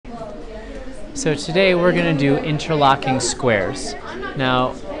So today we're going to do interlocking squares.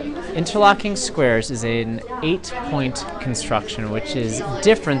 Now, interlocking squares is an 8-point construction, which is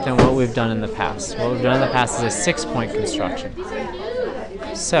different than what we've done in the past. What we've done in the past is a 6-point construction.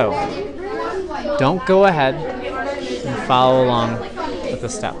 So, don't go ahead and follow along with the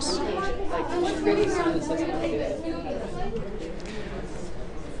steps.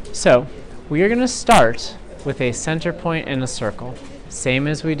 So, we are going to start with a center point and a circle. Same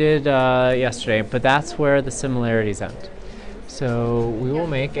as we did yesterday, but that's where the similarities end. So we will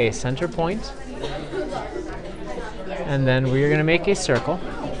make a center point, and then we are going to make a circle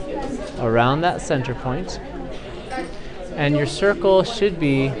around that center point. And your circle should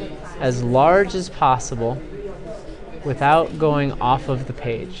be as large as possible without going off of the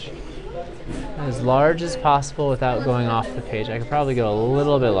page. As large as possible without going off the page. I could probably go a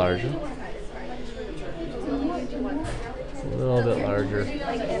little bit larger. A little bit larger.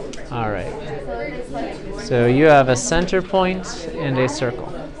 All right. So you have a center point and a circle.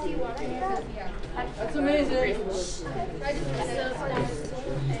 That's amazing.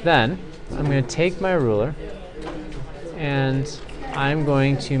 Then I'm going to take my ruler and I'm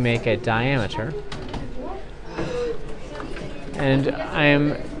going to make a diameter. And I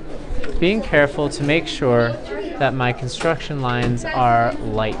am being careful to make sure that my construction lines are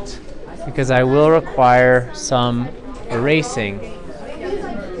light, because I will require some erasing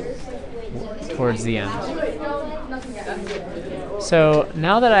towards the end. So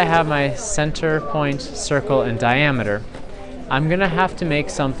now that I have my center point, circle, and diameter, I'm going to have to make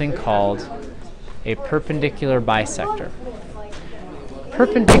something called a perpendicular bisector.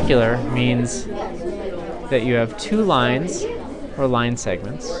 Perpendicular means that you have two lines or line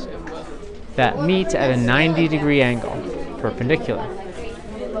segments that meet at a 90-degree angle, perpendicular.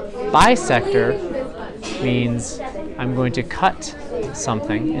 Bisector means I'm going to cut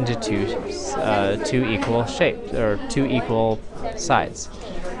something into two equal shapes, or two equal sides.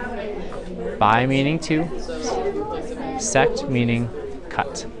 Bi meaning two, sect meaning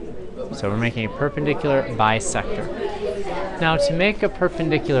cut. So we're making a perpendicular bisector. Now to make a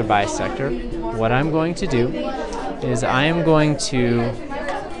perpendicular bisector, what I'm going to do is I am going to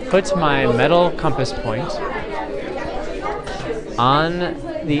put my metal compass point on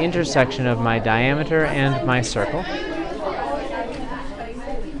the intersection of my diameter and my circle.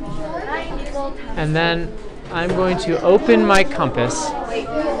 And then I'm going to open my compass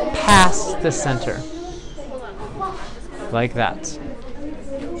past the center, like that.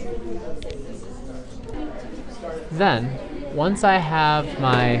 Then, once I have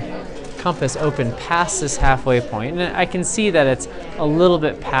my compass open past this halfway point, and I can see that it's a little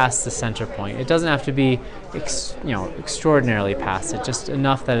bit past the center point. It doesn't have to be extraordinarily past it, just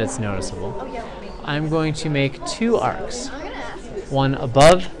enough that it's noticeable. I'm going to make two arcs, one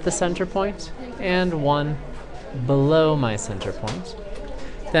above the center point and one below my center point.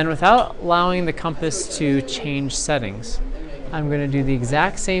 Then, without allowing the compass to change settings, I'm going to do the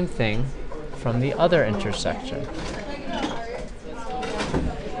exact same thing from the other intersection.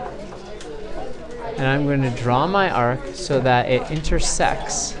 And I'm going to draw my arc so that it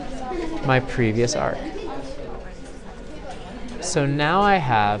intersects my previous arc. So now I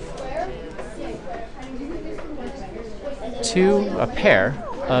have a pair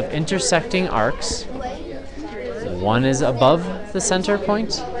of intersecting arcs. One is above the center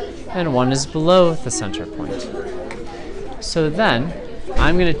point and one is below the center point. So then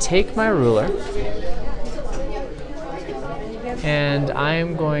I'm going to take my ruler and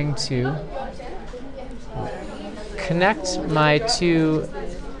I'm going to connect my two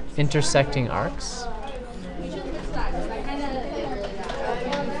intersecting arcs.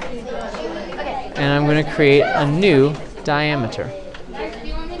 And I'm going to create a new diameter.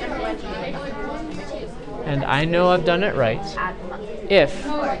 And I know I've done it right if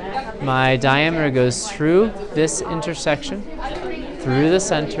my diameter goes through this intersection, through the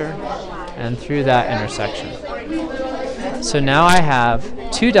center, and through that intersection. So now I have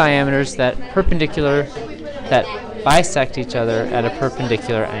two diameters that bisect each other at a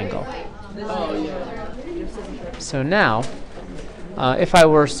perpendicular angle. So now, if I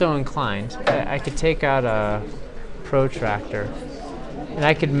were so inclined, I could take out a protractor and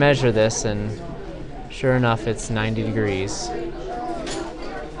I could measure this, and sure enough it's 90 degrees.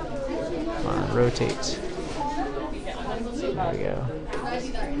 Come on, rotate. There we go.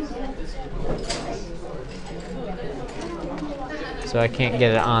 So I can't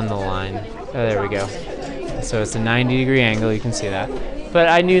get it on the line. Oh, there we go. So it's a 90-degree angle, you can see that. But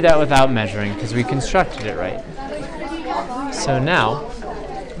I knew that without measuring because we constructed it right. So now,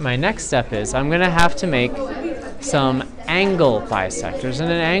 my next step is I'm going to have to make some angle bisectors. And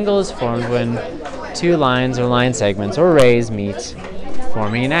an angle is formed when two lines or line segments or rays meet,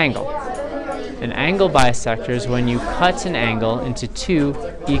 forming an angle. An angle bisector is when you cut an angle into two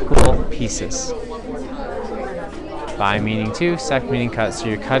equal pieces. Bi meaning two, sec meaning cut, so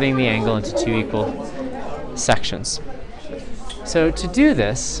you're cutting the angle into two equal sections. So to do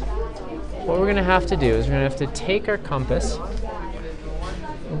this, what we're going to have to do is we're going to have to take our compass,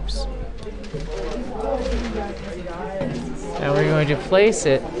 oops, and we're going to place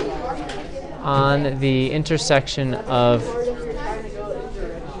it on the intersection of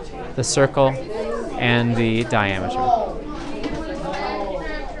the circle and the diameter.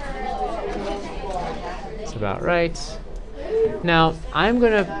 That's about right. Now, I'm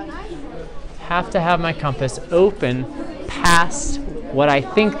going to have my compass open past what I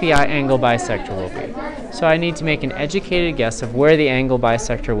think the angle bisector will be. So I need to make an educated guess of where the angle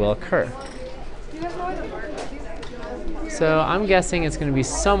bisector will occur. So I'm guessing it's going to be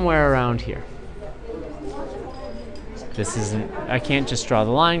somewhere around here. This isn't, I can't just draw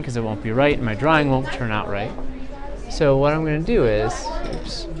the line because it won't be right and my drawing won't turn out right. So what I'm going to do is,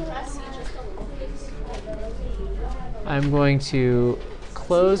 oops, I'm going to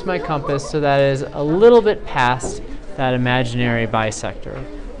close my compass so that it is a little bit past that imaginary bisector.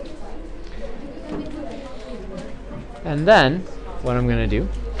 And then what I'm going to do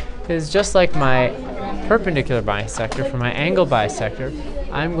is, just like my perpendicular bisector for my angle bisector,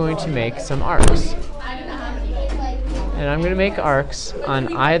 I'm going to make some arcs. And I'm going to make arcs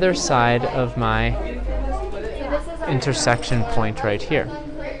on either side of my intersection point right here.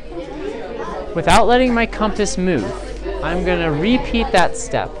 Without letting my compass move, I'm going to repeat that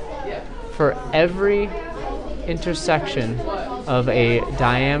step for every intersection of a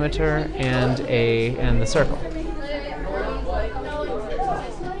diameter and the circle.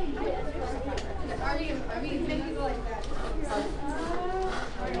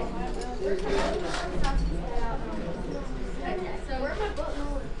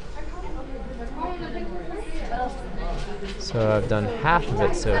 So I've done half of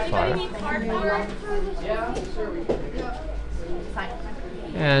it so far.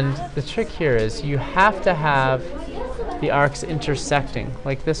 And the trick here is you have to have the arcs intersecting,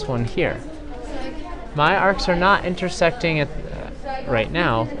 like this one here. My arcs are not intersecting right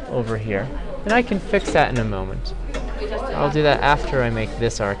now over here, and I can fix that in a moment. I'll do that after I make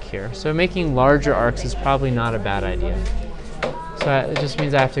this arc here. So making larger arcs is probably not a bad idea. So it just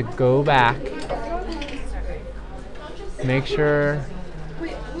means I have to go back, make sure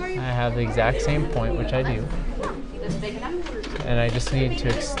I have the exact same point, which I do. And I just need to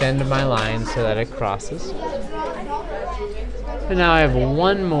extend my line so that it crosses. And now I have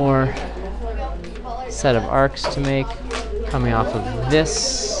one more set of arcs to make coming off of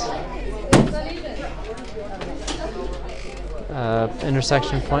this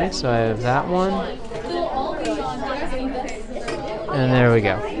intersection point. So I have that one. And there we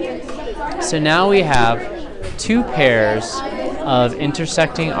go. So now we have two pairs of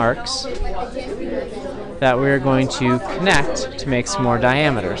intersecting arcs that we're going to connect to make some more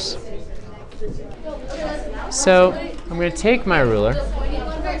diameters. So I'm going to take my ruler.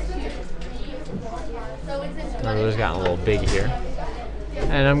 My ruler's gotten a little big here.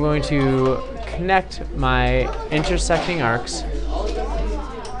 And I'm going to connect my intersecting arcs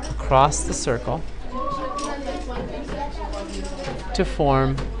across the circle to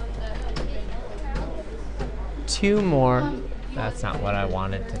form two more, that's not what I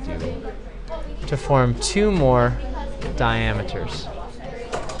wanted to do, to form two more diameters.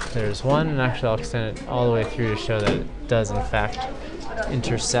 There's one, and actually I'll extend it all the way through to show that it does in fact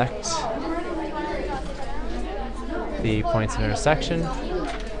intersect the points of intersection.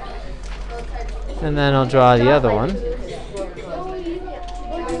 And then I'll draw the other one.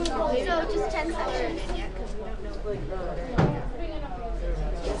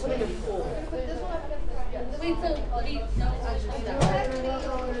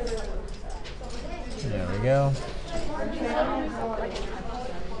 There we go.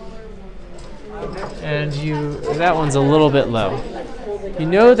 And that one's a little bit low. You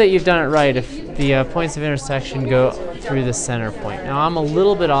know that you've done it right if the points of intersection go through the center point. Now I'm a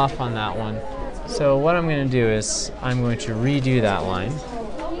little bit off on that one. So what I'm going to do is I'm going to redo that line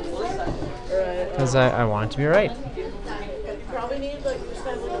because I want it to be right.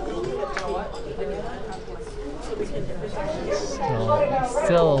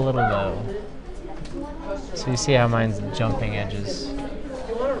 Still a little low. So you see how mine's jumping edges.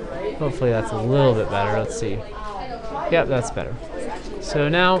 Hopefully that's a little bit better. Let's see. Yep, that's better. So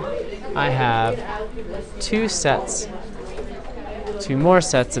now I have two sets 2 more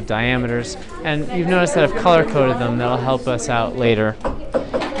sets of diameters, and you've noticed that I've color-coded them. That'll help us out later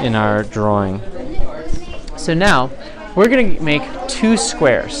in our drawing. So now, we're going to make 2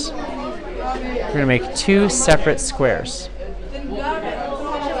 squares. We're going to make 2 separate squares.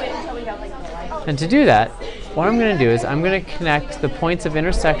 And to do that, what I'm going to do is I'm going to connect the points of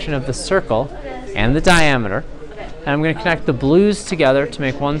intersection of the circle and the diameter. And I'm going to connect the blues together to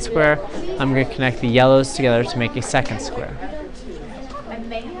make 1 square. I'm going to connect the yellows together to make a 2nd square.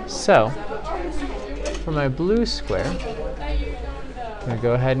 So, for my blue square, I'm going to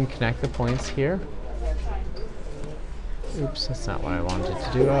go ahead and connect the points here. Oops, that's not what I wanted to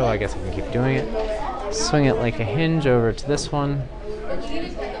do. Oh, I guess I can keep doing it. Swing it like a hinge over to this one.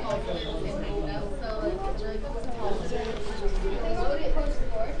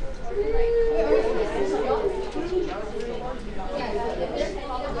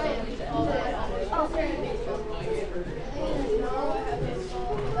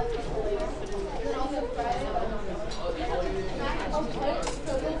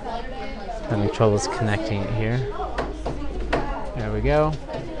 Having troubles connecting it here. There we go.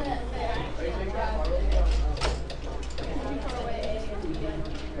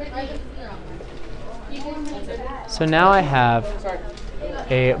 So now I have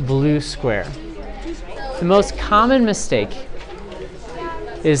a blue square. The most common mistake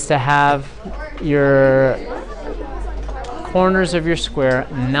is to have your corners of your square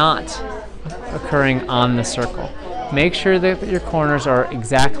not occurring on the circle. Make sure that your corners are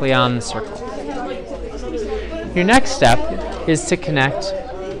exactly on the circle. Your next step is to connect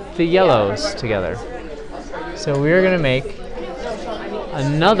the yellows together. So we're going to make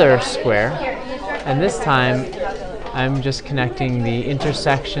another square, and this time I'm just connecting the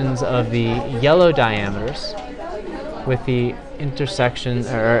intersections of the yellow diameters with the intersection,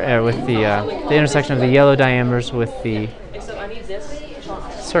 with the intersection of the yellow diameters with the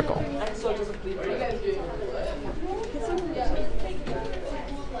circle.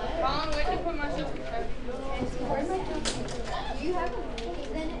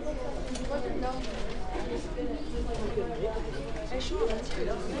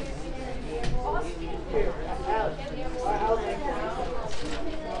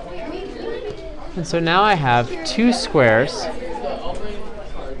 And so now I have 2 squares.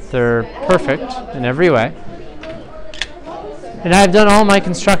 They're perfect in every way. And I've done all my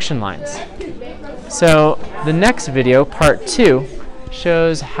construction lines. So the next video, part 2,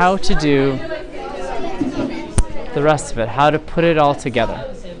 shows how to do the rest of it, how to put it all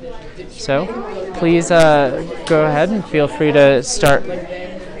together. So please go ahead and feel free to start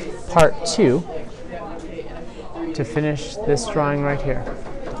part 2 to finish this drawing right here.